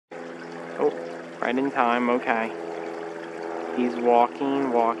Right in time, okay. He's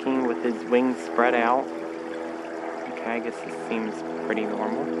walking with his wings spread out. Okay, I guess this seems pretty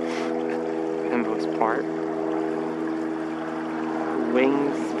normal for the most part.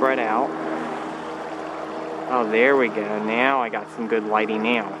 Wings spread out. Oh, there we go. Now I got some good lighting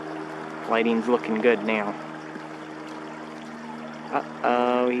now. Lighting's looking good now.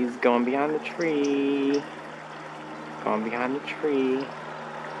 Uh-oh, he's going behind the tree. Going behind the tree.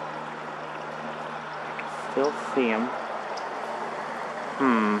 I can still see him.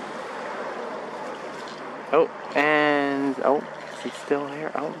 Oh, and... oh, is he still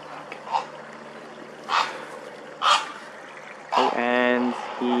there? Oh, okay. Oh, and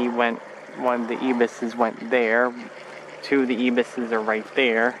he went... one of the ibises went there. Two of the ibises are right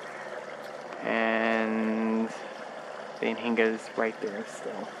there. And... the Anhinga's right there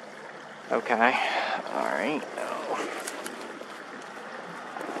still. Okay. Alright. Oh.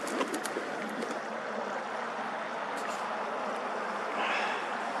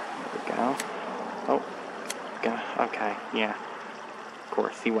 There we go. Oh. Okay. Yeah. Of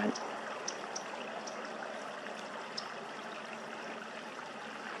course, he went.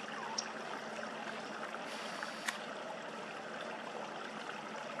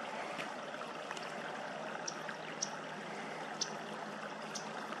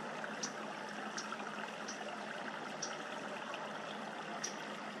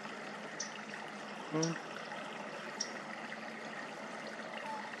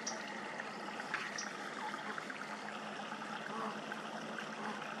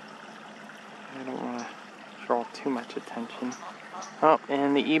 I don't want to draw too much attention. Oh,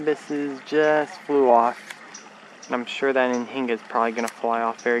 and the ibises just flew off. And I'm sure that Anhinga is probably going to fly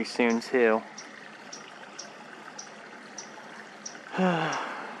off very soon too. And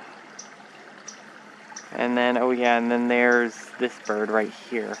then, oh yeah, and then there's this bird right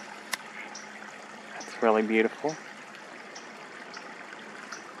here. That's really beautiful.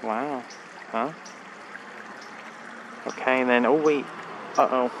 Wow. Huh? Okay, and then, oh wait.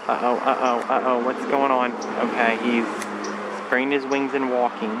 Uh-oh, what's going on? Okay, he's spraying his wings and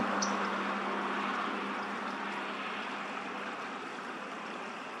walking.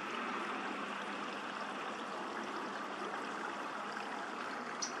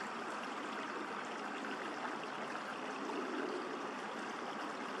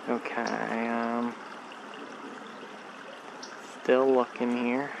 Okay, still looking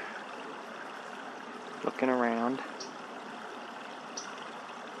here. Looking around.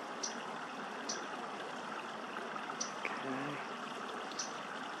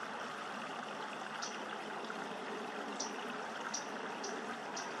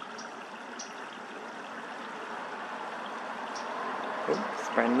 Oh,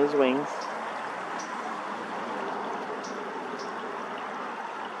 spreading his wings.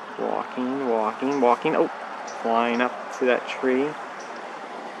 Walking. Oh, flying up to that tree.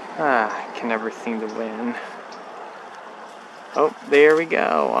 I can never seem to win. Oh, there we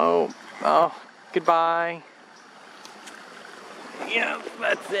go. Oh, goodbye. Yeah,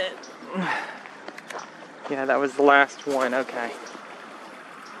 that's it. Yeah, that was the last one. Okay.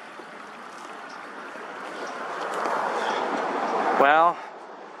 Well,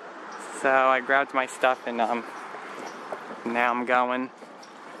 so I grabbed my stuff and now I'm going.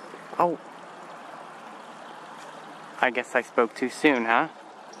 Oh, I guess I spoke too soon, huh?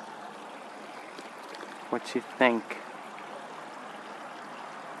 What you think?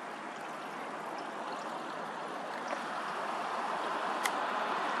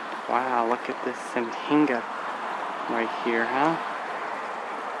 Wow, look at this Anhinga right here, huh?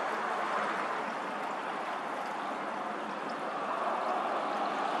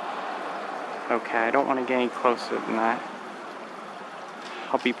 Okay, I don't want to get any closer than that.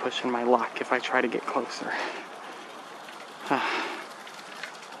 I'll be pushing my luck if I try to get closer.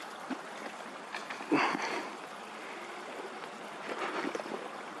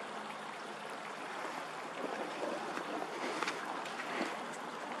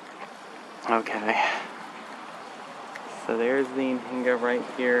 Okay. So there's the Anhinga right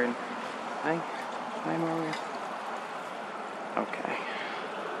here. And hi, Maria. Okay.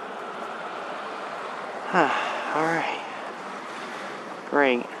 Alright.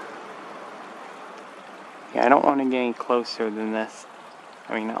 Great. Yeah, I don't want to get any closer than this.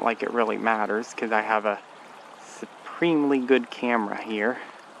 I mean, not like it really matters, because I have a supremely good camera here.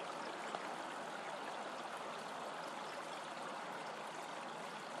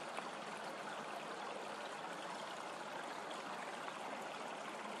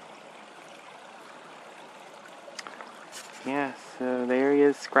 Yeah, so there he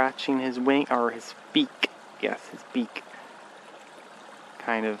is scratching his wing, or his beak. Yes, his beak.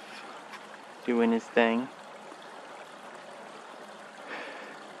 Kind of doing his thing.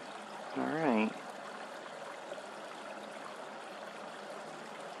 Alright.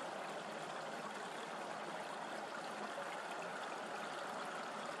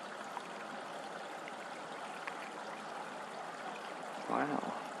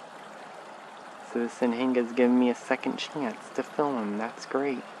 Wow. So this Anhinga's giving me a second chance to film him. That's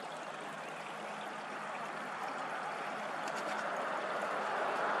great.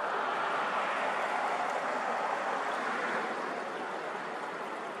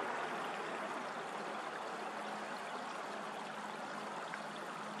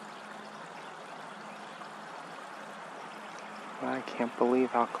 I can't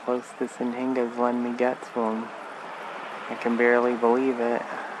believe how close this Anhinga is letting me get to him. I can barely believe it.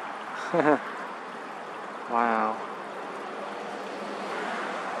 Wow.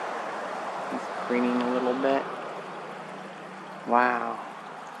 He's preening a little bit. Wow.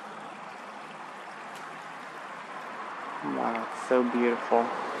 Wow, it's so beautiful.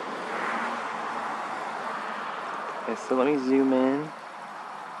 Okay, so let me zoom in.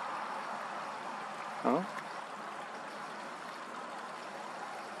 Oh.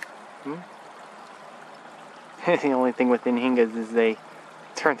 The only thing with Anhingas is they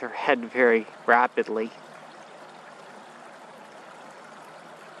turn their head very rapidly.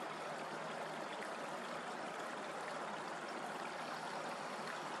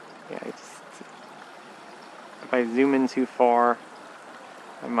 Yeah, if I zoom in too far,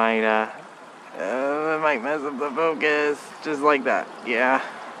 I might mess up the focus, just like that. Yeah.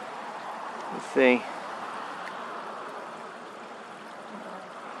 Let's see.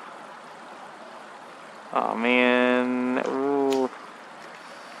 Oh man, ooh.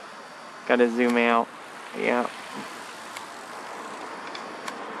 Gotta zoom out. Yeah.